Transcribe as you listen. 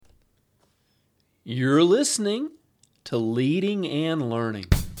You're listening to Leading and Learning.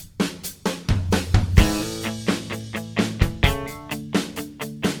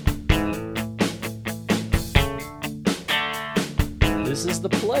 This is the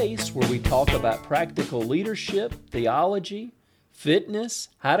place where we talk about practical leadership, theology, fitness,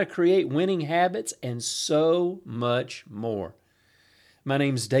 how to create winning habits, and so much more. My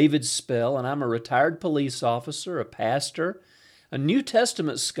name's David Spell, and I'm a retired police officer, a pastor, a New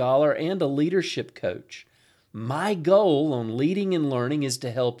Testament scholar, and a leadership coach. My goal on Leading and Learning is to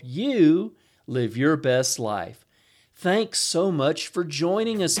help you live your best life. Thanks so much for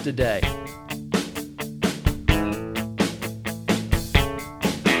joining us today.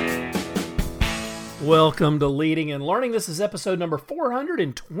 Welcome to Leading and Learning. This is episode number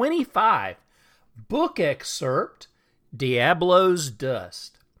 425, book excerpt, Diablo's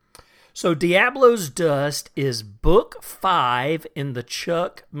Dust. So Diablo's Dust is book 5 in the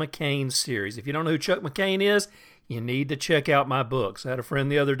Chuck McCain series. If you don't know who Chuck McCain is, you need to check out my books. I had a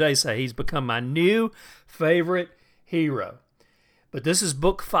friend the other day say he's become my new favorite hero. But this is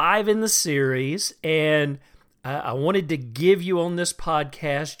book 5 in the series, and I wanted to give you on this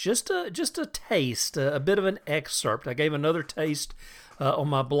podcast just a taste, a bit of an excerpt. I gave another taste on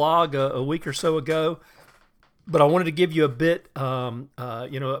my blog a week or so ago. But I wanted to give you a bit,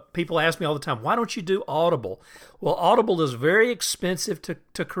 people ask me all the time, why don't you do Audible? Well, Audible is very expensive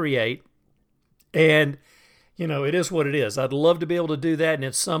to create, and, it is what it is. I'd love to be able to do that, and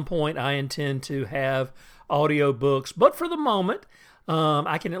at some point I intend to have audiobooks. But for the moment,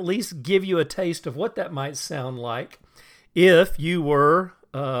 I can at least give you a taste of what that might sound like if you were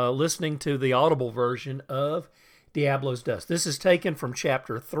listening to the Audible version of Diablo's Dust. This is taken from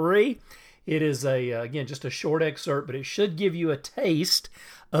chapter 3. It is, just a short excerpt, but it should give you a taste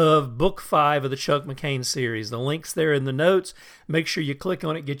of Book 5 of the Chuck McCain series. The link's there in the notes. Make sure you click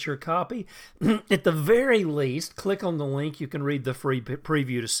on it, get your copy. At the very least, click on the link. You can read the free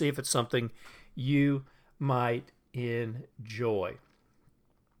preview to see if it's something you might enjoy.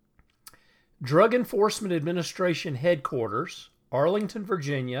 Drug Enforcement Administration Headquarters, Arlington,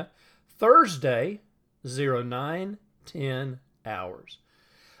 Virginia, Thursday, 09:10 hours.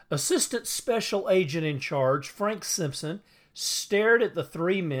 Assistant Special Agent in Charge, Frank Simpson, stared at the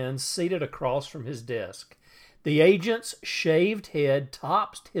three men seated across from his desk. The agent's shaved head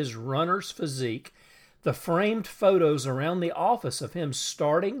topped his runner's physique. The framed photos around the office of him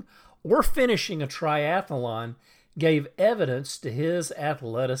starting or finishing a triathlon gave evidence to his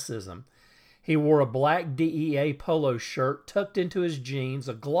athleticism. He wore a black DEA polo shirt tucked into his jeans,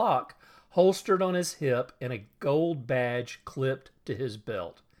 a Glock holstered on his hip, and a gold badge clipped to his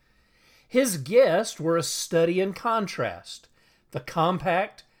belt. His guests were a study in contrast. The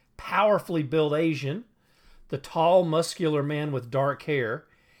compact, powerfully built Asian, the tall, muscular man with dark hair,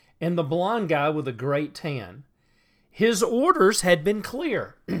 and the blonde guy with a great tan. His orders had been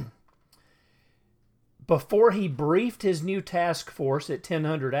clear. Before he briefed his new task force at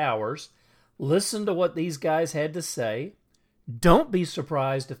 1000 hours, listen to what these guys had to say. Don't be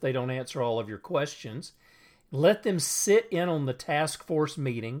surprised if they don't answer all of your questions. Let them sit in on the task force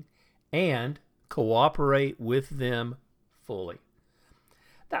meeting and cooperate with them fully.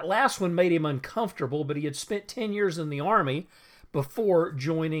 That last one made him uncomfortable, but he had spent 10 years in the Army before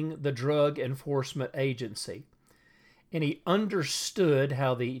joining the Drug Enforcement Agency. And he understood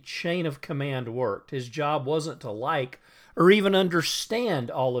how the chain of command worked. His job wasn't to like or even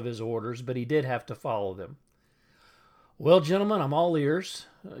understand all of his orders, but he did have to follow them. Well, gentlemen, I'm all ears.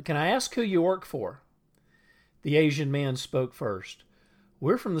 Can I ask who you work for? The Asian man spoke first.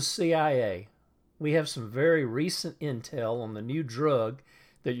 We're from the CIA. We have some very recent intel on the new drug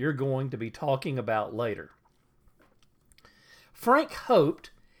that you're going to be talking about later. Frank hoped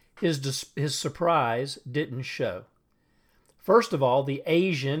his surprise didn't show. First of all, the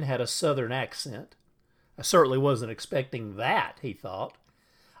Asian had a southern accent. I certainly wasn't expecting that, he thought.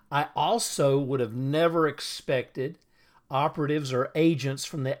 I also would have never expected operatives or agents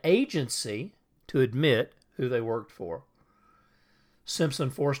from the agency to admit who they worked for. Simpson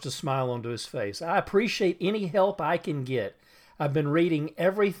forced a smile onto his face. I appreciate any help I can get. I've been reading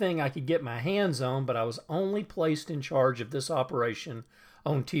everything I could get my hands on, but I was only placed in charge of this operation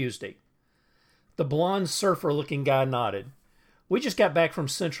on Tuesday. The blonde surfer-looking guy nodded. We just got back from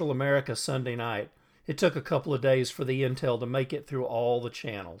Central America Sunday night. It took a couple of days for the intel to make it through all the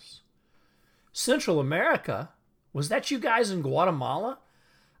channels. Central America? Was that you guys in Guatemala?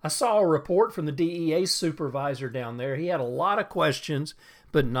 I saw a report from the DEA supervisor down there. He had a lot of questions,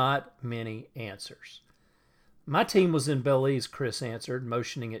 but not many answers. My team was in Belize, Chris answered,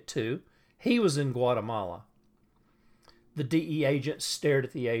 motioning at 2. He was in Guatemala. The DE agent stared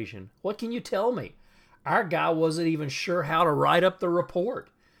at the Asian. What can you tell me? Our guy wasn't even sure how to write up the report.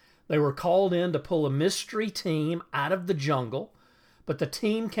 They were called in to pull a mystery team out of the jungle, but the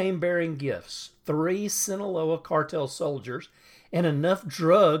team came bearing gifts, 3 Sinaloa cartel soldiers, and enough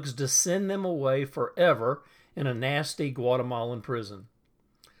drugs to send them away forever in a nasty Guatemalan prison.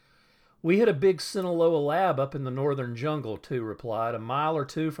 We hit a big Sinaloa lab up in the northern jungle, Tu replied, a mile or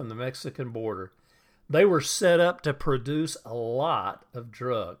 2 from the Mexican border. They were set up to produce a lot of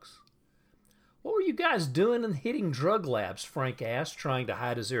drugs. What were you guys doing in hitting drug labs? Frank asked, trying to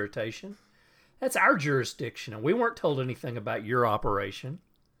hide his irritation. That's our jurisdiction, and we weren't told anything about your operation.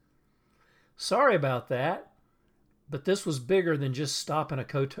 Sorry about that, but this was bigger than just stopping a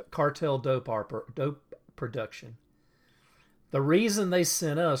cartel dope production. The reason they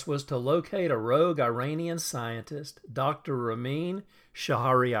sent us was to locate a rogue Iranian scientist, Dr. Ramin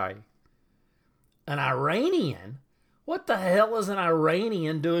Shahriari. An Iranian? What the hell is an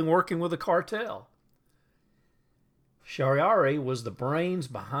Iranian doing working with a cartel? Shahriari was the brains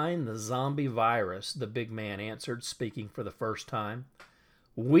behind the zombie virus, the big man answered, speaking for the first time.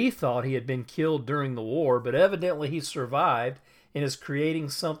 We thought he had been killed during the war, but evidently he survived and is creating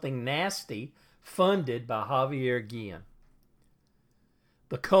something nasty funded by Javier Guillen.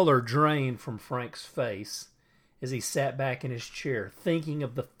 The color drained from Frank's face as he sat back in his chair, thinking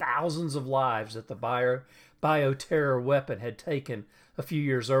of the thousands of lives that the bioterror weapon had taken a few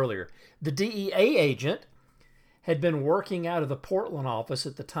years earlier. The DEA agent had been working out of the Portland office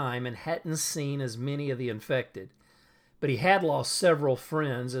at the time and hadn't seen as many of the infected, but he had lost several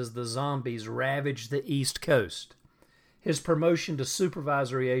friends as the zombies ravaged the East Coast. His promotion to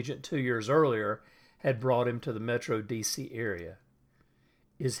supervisory agent 2 years earlier had brought him to the Metro D.C. area.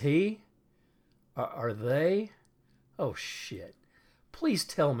 Is he? Are they? Oh, shit. Please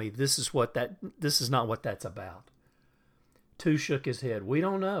tell me this is not what that's about. Tu shook his head. We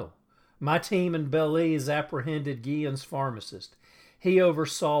don't know. My team in Belize apprehended Guillen's pharmacist. He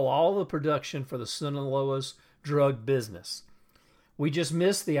oversaw all the production for the Sinaloa's drug business. We just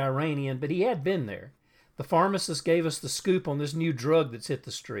missed the Iranian, but he had been there. The pharmacist gave us the scoop on this new drug that's hit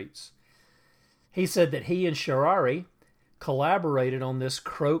the streets. He said that he and Shahriari collaborated on this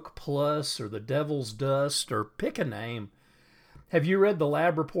Croak Plus or the Devil's Dust or pick a name. Have you read the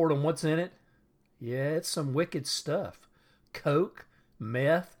lab report on what's in it? Yeah, it's some wicked stuff. Coke,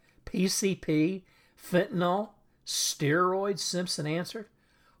 meth, PCP, fentanyl, steroids, Simpson answered.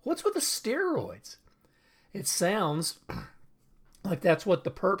 What's with the steroids? It sounds like that's what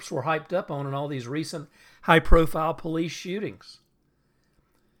the perps were hyped up on in all these recent high-profile police shootings.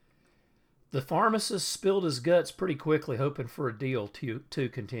 The pharmacist spilled his guts pretty quickly, hoping for a deal, Tu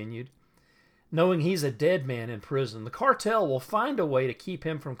continued. Knowing he's a dead man in prison, the cartel will find a way to keep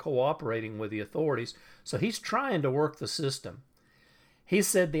him from cooperating with the authorities, so he's trying to work the system. He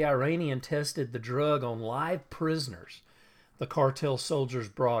said the Iranian tested the drug on live prisoners the cartel soldiers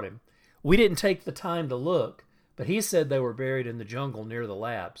brought him. We didn't take the time to look, but he said they were buried in the jungle near the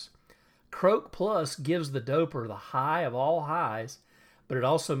labs. Croak Plus gives the doper the high of all highs, but it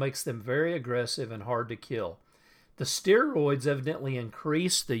also makes them very aggressive and hard to kill. The steroids evidently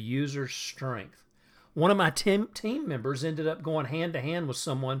increase the user's strength. One of my team members ended up going hand-to-hand with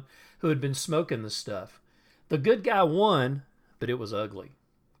someone who had been smoking the stuff. The good guy won, but it was ugly.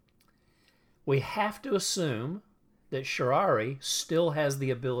 We have to assume that Shahriari still has the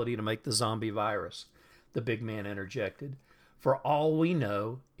ability to make the zombie virus, the big man interjected. For all we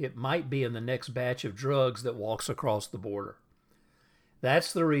know, it might be in the next batch of drugs that walks across the border.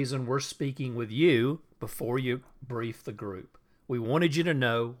 That's the reason we're speaking with you before you brief the group. We wanted you to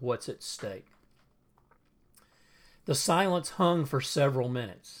know what's at stake. The silence hung for several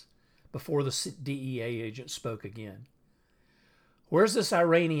minutes before the DEA agent spoke again. Where's this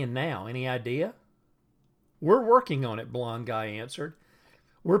Iranian now? Any idea? We're working on it, blonde guy answered.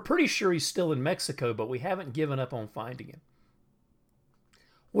 We're pretty sure he's still in Mexico, but we haven't given up on finding him.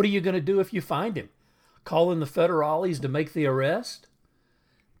 What are you going to do if you find him? Call in the federales to make the arrest?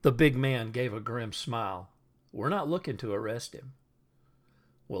 The big man gave a grim smile. We're not looking to arrest him.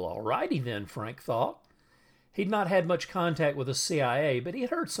 Well, all righty then, Frank thought. He'd not had much contact with the CIA, but he had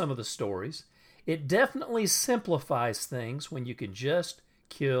heard some of the stories. It definitely simplifies things when you can just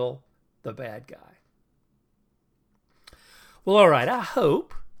kill the bad guy. Well, all right, I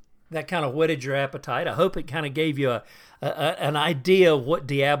hope that kind of whetted your appetite. I hope it kind of gave you an idea of what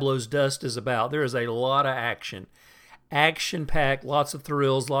Diablo's Dust is about. There is a lot of action. Action-packed, lots of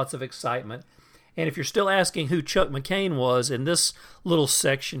thrills, lots of excitement. And if you're still asking who Chuck McCain was, in this little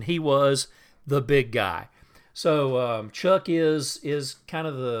section, he was the big guy. So Chuck is kind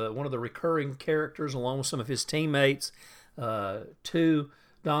of one of the recurring characters along with some of his teammates. to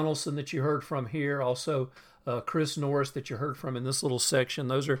Donaldson that you heard from here, also Chris Norris that you heard from in this little section.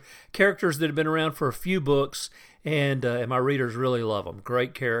 Those are characters that have been around for a few books, and my readers really love them.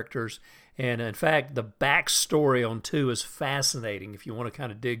 Great characters. And in fact, the backstory on 2 is fascinating. If you want to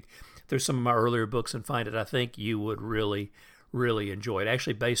kind of dig through some of my earlier books and find it, I think you would really, really enjoy it.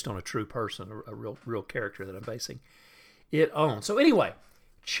 Actually based on a true person, a real character that I'm basing it on. So anyway,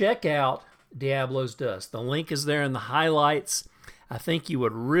 check out Diablo's Dust. The link is there in the highlights. I think you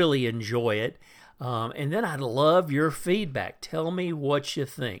would really enjoy it. And then I'd love your feedback. Tell me what you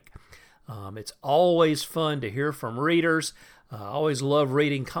think. It's always fun to hear from readers. I always love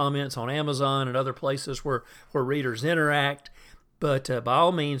reading comments on Amazon and other places where readers interact. But by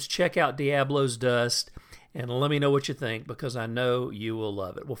all means, check out Diablo's Dust and let me know what you think, because I know you will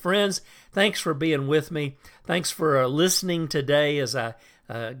love it. Well, friends, thanks for being with me. Thanks for listening today as I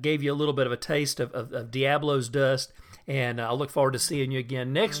gave you a little bit of a taste of Diablo's Dust. And I look forward to seeing you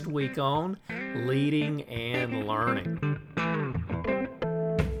again next week on Leading and Learning.